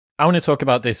I want to talk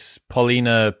about this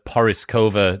Paulina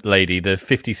Porizkova lady, the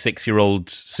 56-year-old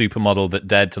supermodel that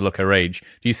dared to look her age.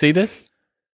 Do you see this?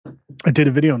 I did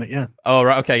a video on it, yeah. Oh,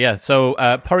 right, okay, yeah. So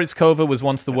Porizkova was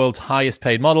once the world's highest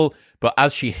paid model, but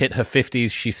as she hit her 50s,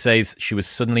 she says she was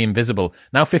suddenly invisible.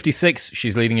 Now 56,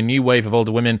 she's leading a new wave of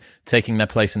older women, taking their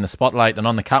place in the spotlight and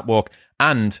on the catwalk,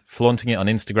 and flaunting it on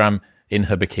Instagram in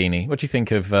her bikini. What do you think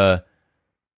of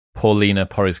Paulina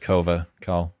Porizkova,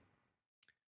 Carl?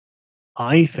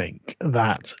 I think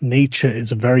that nature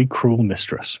is a very cruel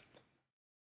mistress.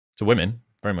 To women,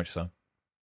 very much so.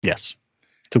 Yes,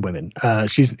 to women.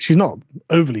 She's not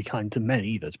overly kind to men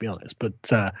either, to be honest. But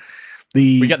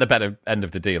we get the better end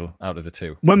of the deal out of the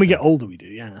two. When we get older, we do,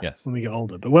 yeah. Yes. When we get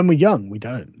older. But when we're young, we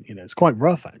don't. It's quite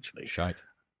rough, actually. Shite.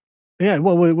 Yeah,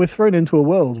 well, we're thrown into a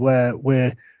world where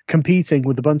we're competing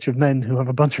with a bunch of men who have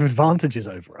a bunch of advantages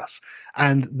over us,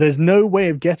 and there's no way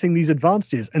of getting these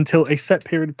advantages until a set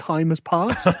period of time has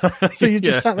passed. So you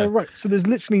just sat there, right? So there's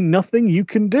literally nothing you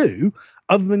can do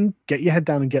other than get your head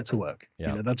down and get to work.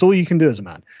 Yeah. That's all you can do as a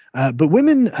man. But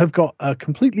women have got a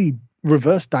completely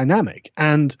reverse dynamic,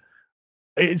 and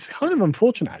it's kind of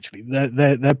unfortunate actually.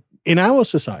 They're in our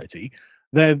society.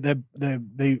 They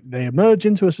emerge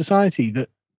into a society that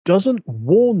doesn't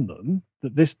warn them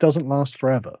that this doesn't last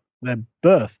forever. Their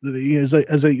birth,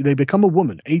 they become a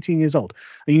woman, 18 years old,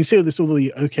 and you can see all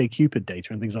the OkCupid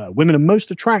data and things like that. Women are most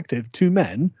attractive to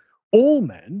men, all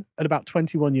men, at about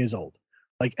 21 years old.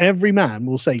 Like every man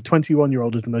will say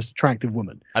 21-year-old is the most attractive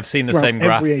woman. I've seen the same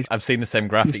graph. I've seen the same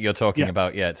graph that you're talking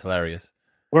about. Yeah, it's hilarious.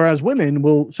 Whereas women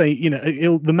will say,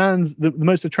 the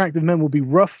most attractive men will be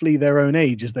roughly their own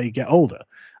age as they get older,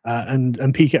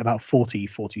 and peak at about 40,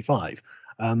 45.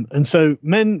 And so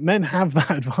men have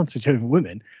that advantage over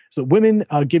women, is that women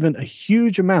are given a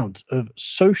huge amount of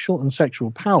social and sexual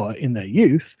power in their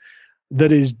youth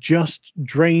that is just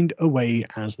drained away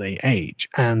as they age.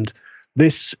 And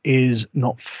this is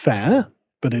not fair,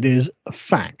 but it is a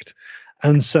fact.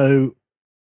 And so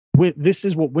this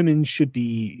is what women should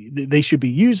be. They should be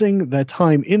using their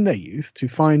time in their youth to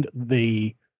find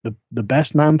the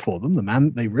best man for them, the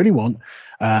man they really want,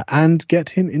 and get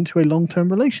him into a long-term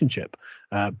relationship,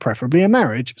 preferably a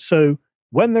marriage. So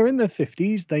when they're in their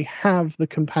 50s, they have the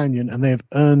companion and they have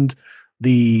earned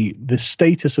the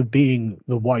status of being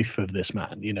the wife of this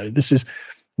man. This is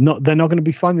not, they're not going to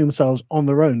be finding themselves on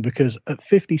their own, because at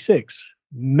 56,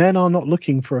 men are not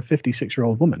looking for a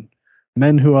 56-year-old woman.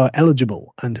 Men who are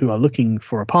eligible and who are looking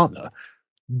for a partner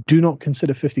do not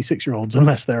consider 56-year-olds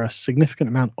unless they're a significant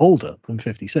amount older than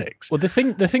 56. Well, the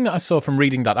thing that I saw from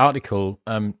reading that article,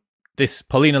 this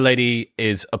Paulina lady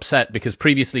is upset because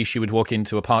previously she would walk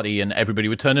into a party and everybody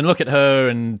would turn and look at her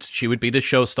and she would be the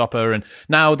showstopper, and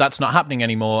now that's not happening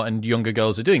anymore and younger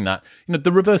girls are doing that.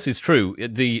 The reverse is true.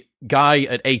 The guy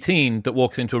at 18 that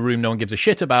walks into a room no one gives a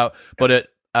shit about, but at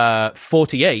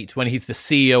 48, when he's the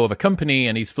CEO of a company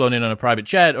and he's flown in on a private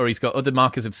jet, or he's got other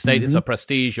markers of status or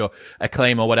prestige or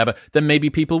acclaim or whatever, then maybe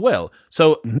people will.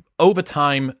 So over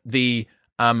time, the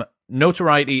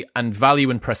notoriety and value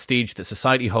and prestige that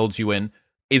society holds you in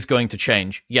is going to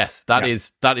change. Yes, that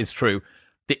is true.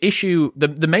 The issue,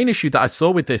 the main issue that I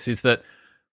saw with this is that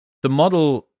the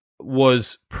model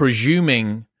was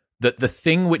presuming that the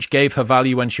thing which gave her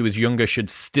value when she was younger should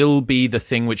still be the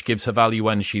thing which gives her value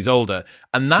when she's older.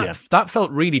 And that felt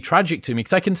really tragic to me,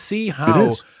 because I can see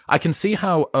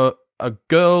how a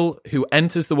girl who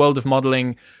enters the world of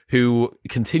modeling, who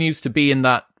continues to be in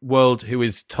that world, who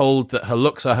is told that her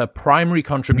looks are her primary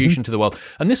contribution to the world.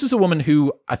 And this was a woman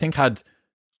who I think had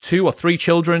 2 or 3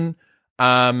 children,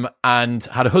 and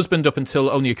had a husband up until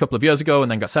only a couple of years ago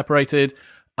and then got separated.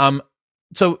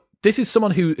 So this is someone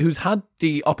who's had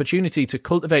the opportunity to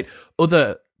cultivate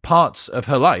other parts of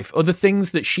her life, other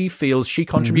things that she feels she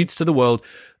contributes to the world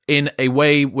in a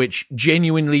way which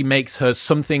genuinely makes her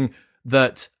something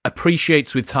that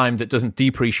appreciates with time, that doesn't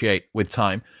depreciate with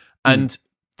time. And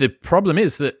the problem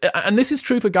is that, and this is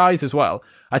true for guys as well,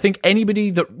 I think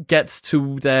anybody that gets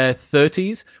to their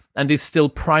 30s and is still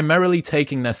primarily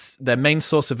taking their main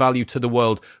source of value to the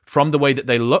world from the way that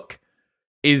they look,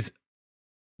 is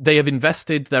they have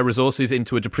invested their resources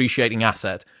into a depreciating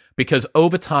asset, because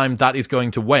over time that is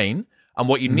going to wane. And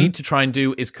what you need to try and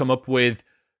do is come up with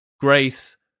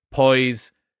grace,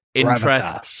 poise,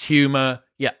 interest, humor.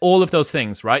 Yeah, all of those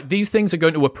things, right? These things are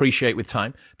going to appreciate with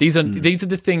time. These are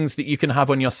the things that you can have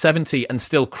when you're 70 and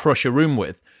still crush a room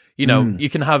with. You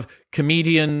can have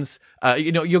comedians,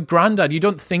 your granddad. You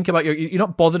don't think about you're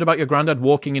not bothered about your granddad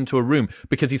walking into a room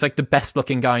because he's like the best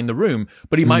looking guy in the room,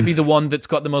 but he might be the one that's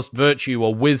got the most virtue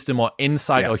or wisdom or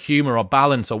insight or humor or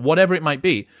balance or whatever it might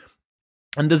be.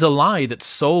 And there's a lie that's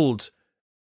sold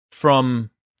from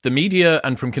the media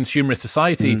and from consumerist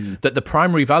society that the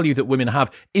primary value that women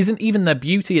have isn't even their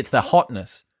beauty, it's their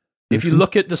hotness. If you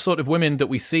look at the sort of women that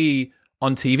we see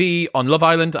on TV, on Love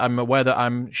Island, I'm aware that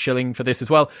I'm shilling for this as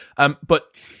well,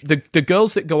 but the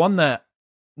girls that go on there,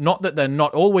 not that they're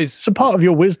not always... It's a part of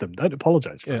your wisdom, don't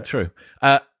apologize for it. True.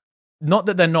 Not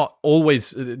that they're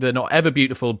not ever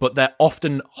beautiful, but they're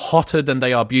often hotter than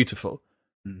they are beautiful.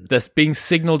 They're being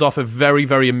signaled off a very,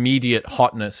 very immediate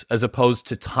hotness as opposed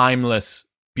to timeless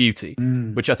beauty,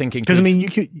 which I think includes... Because, I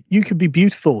mean, you could be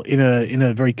beautiful in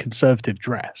a very conservative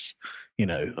dress, you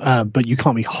know, but you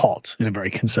can't be hot in a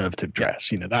very conservative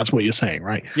dress. You know, that's what you're saying,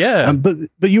 right? Yeah. But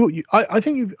I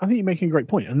think you're making a great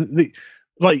point. And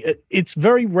it's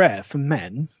very rare for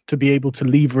men to be able to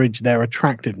leverage their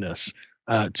attractiveness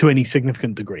to any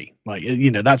significant degree. Like,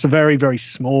 you know, that's a very, very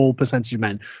small percentage of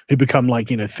men who become, like,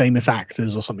 you know, famous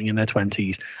actors or something in their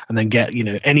 20s and then get, you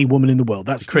know, any woman in the world.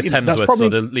 That's Chris Hemsworth, that's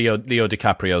probably, or the Leo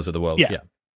DiCaprios of the world. Yeah.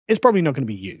 It's probably not going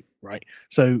to be you, right?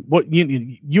 So what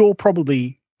you're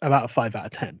probably about a 5 out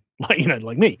of 10. Like, you know,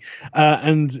 like me.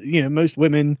 And, you know, most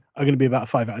women are going to be about a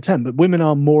 5 out of 10, but women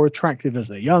are more attractive as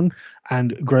they're young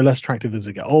and grow less attractive as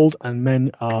they get old, and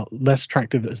men are less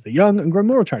attractive as they're young and grow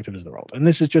more attractive as they're old. And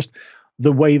this is just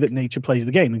the way that nature plays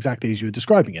the game, exactly as you were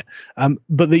describing it. And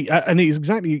it is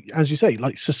exactly as you say,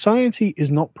 like, society is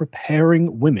not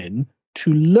preparing women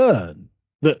to learn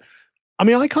that. I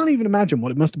mean, I can't even imagine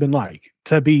what it must have been like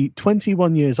to be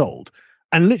 21 years old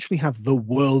and literally have the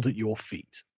world at your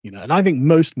feet. You know, and I think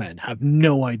most men have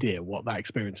no idea what that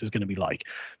experience is going to be like,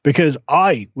 because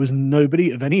I was nobody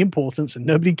of any importance and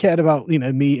nobody cared about, you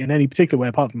know, me in any particular way,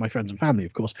 apart from my friends and family,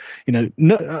 of course. You know,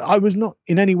 no, I was not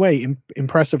in any way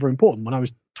impressive or important when I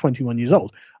was 21 years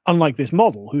old, unlike this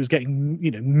model who was getting,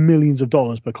 you know, millions of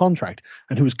dollars per contract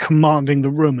and who was commanding the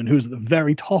room and who was at the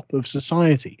very top of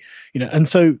society, you know. And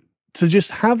so to just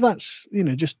have that, you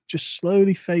know, just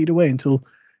slowly fade away until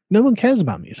no one cares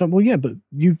about me. It's like, well, yeah, but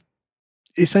you've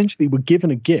essentially were given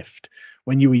a gift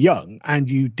when you were young and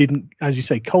you didn't, as you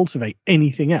say, cultivate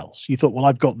anything else. You thought, well,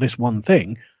 I've got this one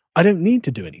thing, I don't need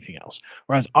to do anything else.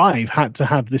 Whereas I've had to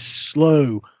have this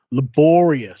slow,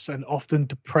 laborious, and often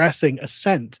depressing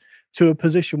ascent to a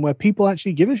position where people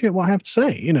actually give a shit what I have to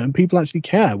say, you know, and people actually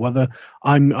care whether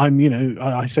I'm, you know,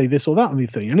 I say this or that on the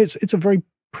thing. And it's a very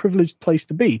privileged place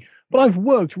to be, but I've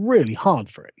worked really hard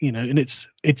for it, you know, and it's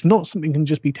not something that can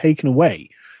just be taken away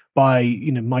by,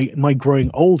 you know, my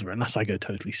growing older, unless I go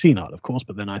totally senile, of course,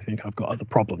 but then I think I've got other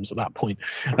problems at that point.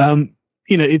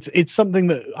 You know, it's something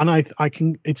that, and I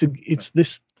can, it's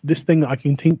this thing that I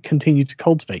can continue to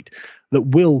cultivate that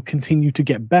will continue to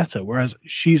get better, whereas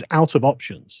she's out of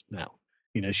options now.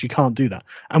 You know, she can't do that.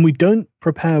 And we don't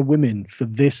prepare women for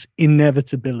this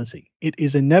inevitability. It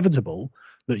is inevitable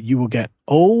that you will get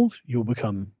old, you'll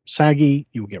become saggy,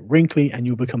 you'll get wrinkly, and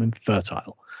you'll become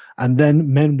infertile. And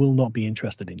then men will not be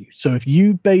interested in you. So if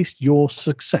you base your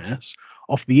success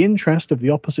off the interest of the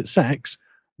opposite sex,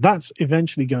 that's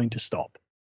eventually going to stop.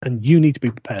 And you need to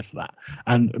be prepared for that.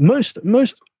 And most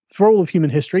through all of human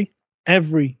history,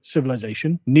 every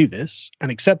civilization knew this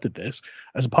and accepted this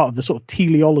as a part of the sort of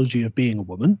teleology of being a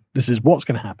woman. This is what's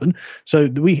going to happen. So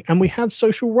we had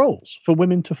social roles for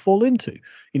women to fall into,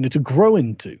 you know, to grow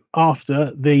into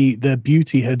after their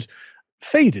beauty had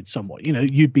faded somewhat. You know,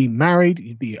 you'd be married,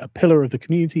 you'd be a pillar of the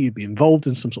community, you'd be involved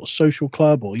in some sort of social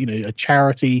club or, you know, a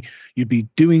charity, you'd be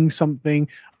doing something,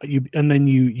 and then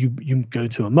you go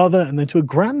to a mother and then to a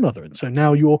grandmother. And so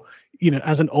now you're, you know,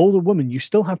 as an older woman, you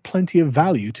still have plenty of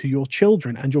value to your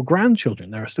children and your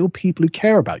grandchildren. There are still people who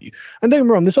care about you. And don't get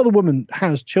me wrong, this other woman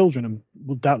has children and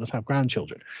will doubtless have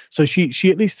grandchildren. So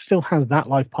she at least still has that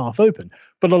life path open.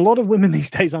 But a lot of women these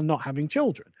days are not having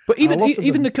children. But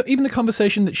even the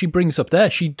conversation that she brings up there,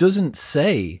 she doesn't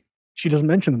say. She doesn't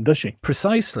mention them, does she?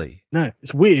 Precisely. No,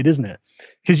 it's weird, isn't it?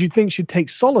 Because you'd think she'd take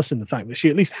solace in the fact that she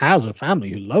at least has a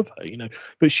family who love her, you know.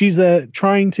 But she's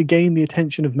trying to gain the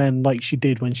attention of men like she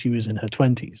did when she was in her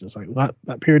 20s. It's like, well,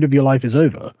 that period of your life is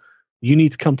over. You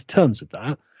need to come to terms with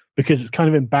that, because it's kind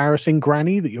of embarrassing,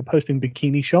 Granny, that you're posting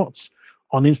bikini shots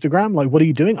on Instagram. Like, what are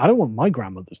you doing? I don't want my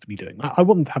grandmothers to be doing that. I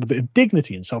want them to have a bit of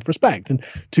dignity and self-respect and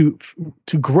to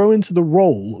grow into the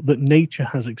role that nature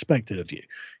has expected of you,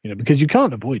 you know, because you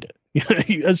can't avoid it. You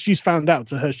know, as she's found out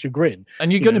to her chagrin.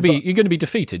 And you're going to be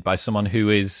defeated by someone who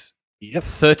is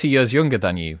 30 years younger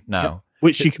than you now.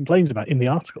 Which she complains about in the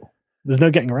article. There's no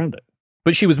getting around it.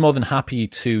 But she was more than happy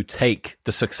to take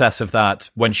the success of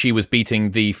that when she was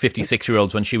beating the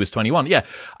 56-year-olds when she was 21. Yeah,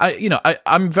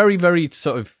 I'm very, very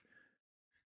sort of,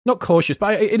 not cautious,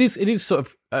 but it is sort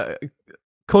of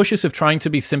cautious of trying to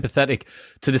be sympathetic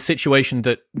to the situation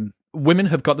that women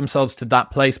have got themselves to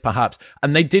that place, perhaps,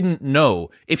 and they didn't know.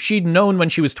 If she'd known when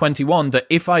she was 21 that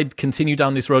if I'd continue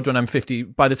down this road when I'm 50,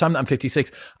 by the time that I'm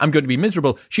 56, I'm going to be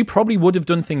miserable, she probably would have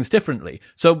done things differently.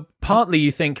 So partly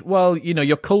you think, well,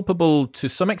 you're culpable to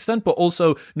some extent, but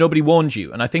also nobody warned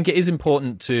you. And I think it is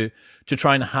important to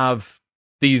try and have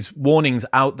these warnings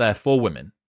out there for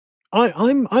women.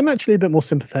 I'm actually a bit more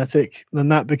sympathetic than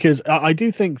that, because I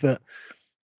do think that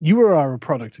you are a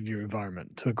product of your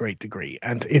environment to a great degree.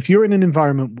 And if you're in an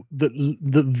environment that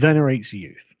venerates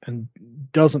youth and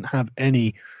doesn't have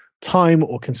any time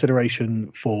or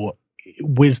consideration for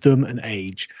wisdom and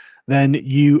age, then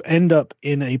you end up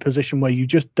in a position where you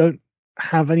just don't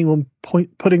have anyone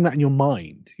putting that in your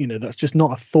mind. That's just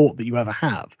not a thought that you ever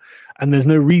have. And there's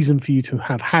no reason for you to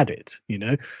have had it,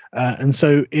 and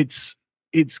so it's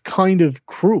kind of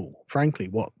cruel, frankly,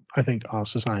 what I think our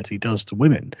society does to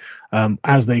women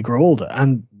as they grow older.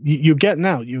 And you're getting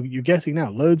now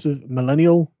loads of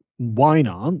millennial wine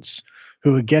aunts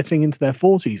who are getting into their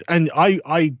 40s. And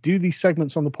I do these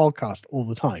segments on the podcast all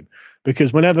the time,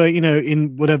 because whenever,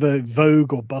 in whatever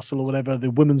Vogue or Bustle or whatever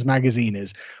the women's magazine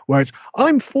is, where it's,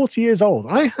 I'm 40 years old,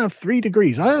 I have 3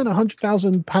 degrees, I earn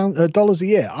 $100,000 a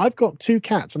year, I've got 2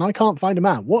 cats, and I can't find a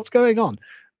man. What's going on?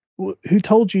 Who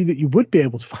told you that you would be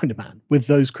able to find a man with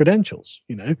those credentials?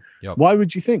 Yep. Why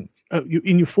would you think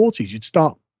in your 40s you'd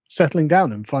start settling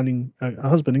down and finding a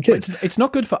husband and kids? It's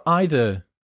not good for either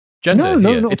gender.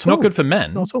 No, it's not good for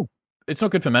men. Not at all. It's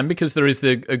not good for men, because there is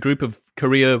a group of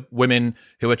career women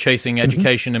who are chasing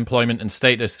education, employment, and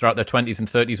status throughout their 20s and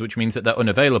 30s, which means that they're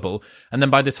unavailable. And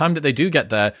then by the time that they do get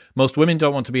there, most women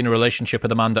don't want to be in a relationship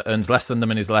with a man that earns less than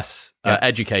them and is less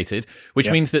educated, which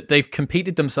means that they've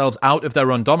competed themselves out of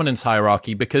their own dominance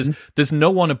hierarchy, because there's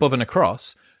no one above and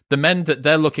across. The men that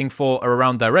they're looking for are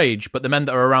around their age, but the men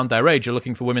that are around their age are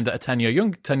looking for women that are 10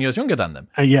 years younger than them.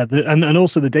 And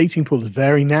also the dating pool is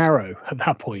very narrow at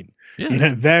that point.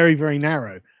 Yeah. Very, very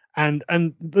narrow.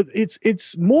 But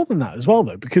it's more than that as well,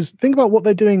 though, because think about what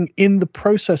they're doing in the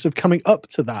process of coming up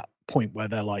to that point where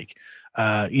they're like,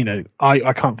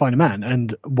 I can't find a man,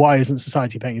 and why isn't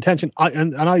society paying attention?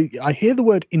 I hear the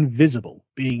word invisible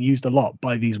being used a lot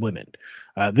by these women.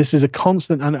 This is a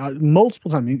constant, and multiple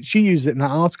times she uses it in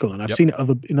that article, and I've seen it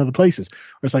in other places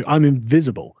where it's like, I'm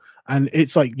invisible, and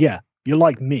it's like, yeah, you're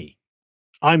like me.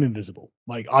 I'm invisible.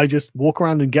 Like, I just walk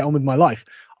around and get on with my life.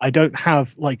 I don't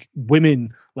have like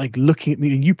women like looking at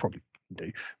me, and you probably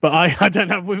do, but I don't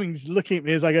have women looking at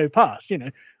me as I go past.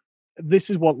 This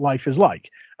is what life is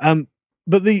like.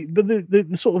 But the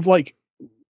sort of like,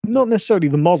 not necessarily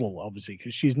the model, obviously,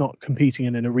 because she's not competing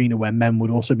in an arena where men would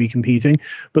also be competing,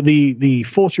 but the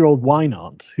 40-year-old wine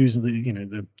aunt who's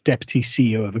the deputy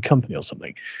CEO of a company or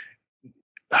something.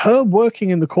 Her working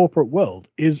in the corporate world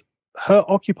is her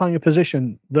occupying a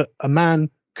position that a man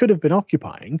could have been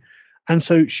occupying. And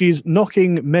so she's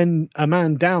knocking a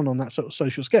man down on that sort of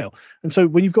social scale. And so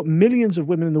when you've got millions of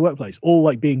women in the workplace, all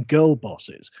like being girl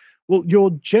bosses, well,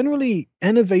 you're generally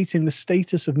elevating the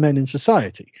status of men in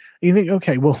society. And you think,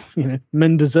 okay, well,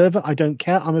 men deserve it. I don't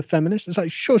care. I'm a feminist. It's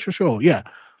like, sure. Yeah.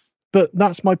 But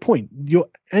that's my point. You're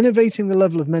elevating the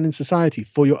level of men in society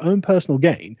for your own personal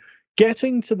gain,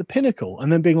 getting to the pinnacle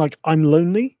and then being like, I'm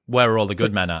lonely. Where are all the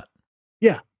good men at?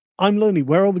 Yeah, I'm lonely.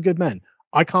 Where are all the good men?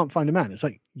 I can't find a man. It's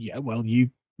like, yeah, well, you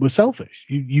were selfish.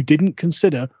 You didn't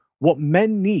consider what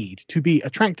men need to be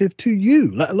attractive to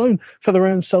you, let alone for their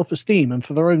own self-esteem and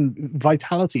for their own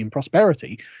vitality and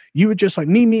prosperity. You were just like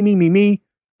me,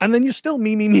 and then you're still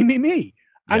me.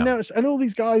 And now and all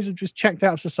these guys have just checked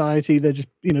out of society. They're just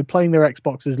playing their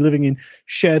Xboxes, living in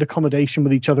shared accommodation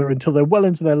with each other until they're well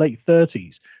into their late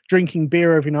 30s, drinking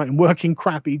beer every night and working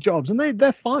crappy jobs, and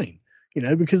they're fine,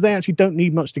 because they actually don't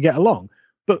need much to get along.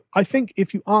 But I think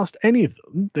if you asked any of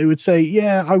them, they would say,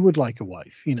 yeah, I would like a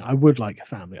wife. I would like a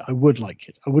family. I would like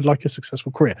kids. I would like a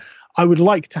successful career. I would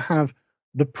like to have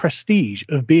the prestige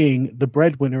of being the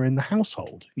breadwinner in the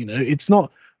household. It's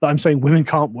not that I'm saying women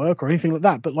can't work or anything like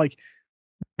that, but like,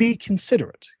 be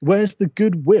considerate. Where's the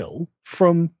goodwill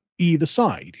from either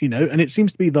side? And it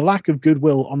seems to be the lack of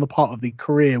goodwill on the part of the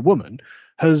career woman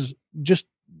has just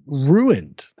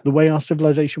ruined the way our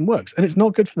civilization works. And it's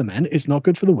not good for the men, it's not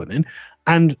good for the women,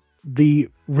 and the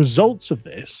results of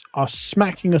this are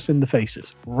smacking us in the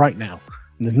faces right now,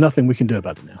 and there's nothing we can do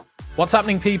about it now. What's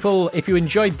happening, people? If you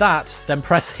enjoyed that, then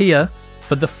press here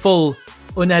for the full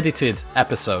unedited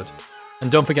episode,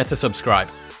 and don't forget to subscribe.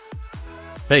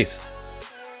 Peace.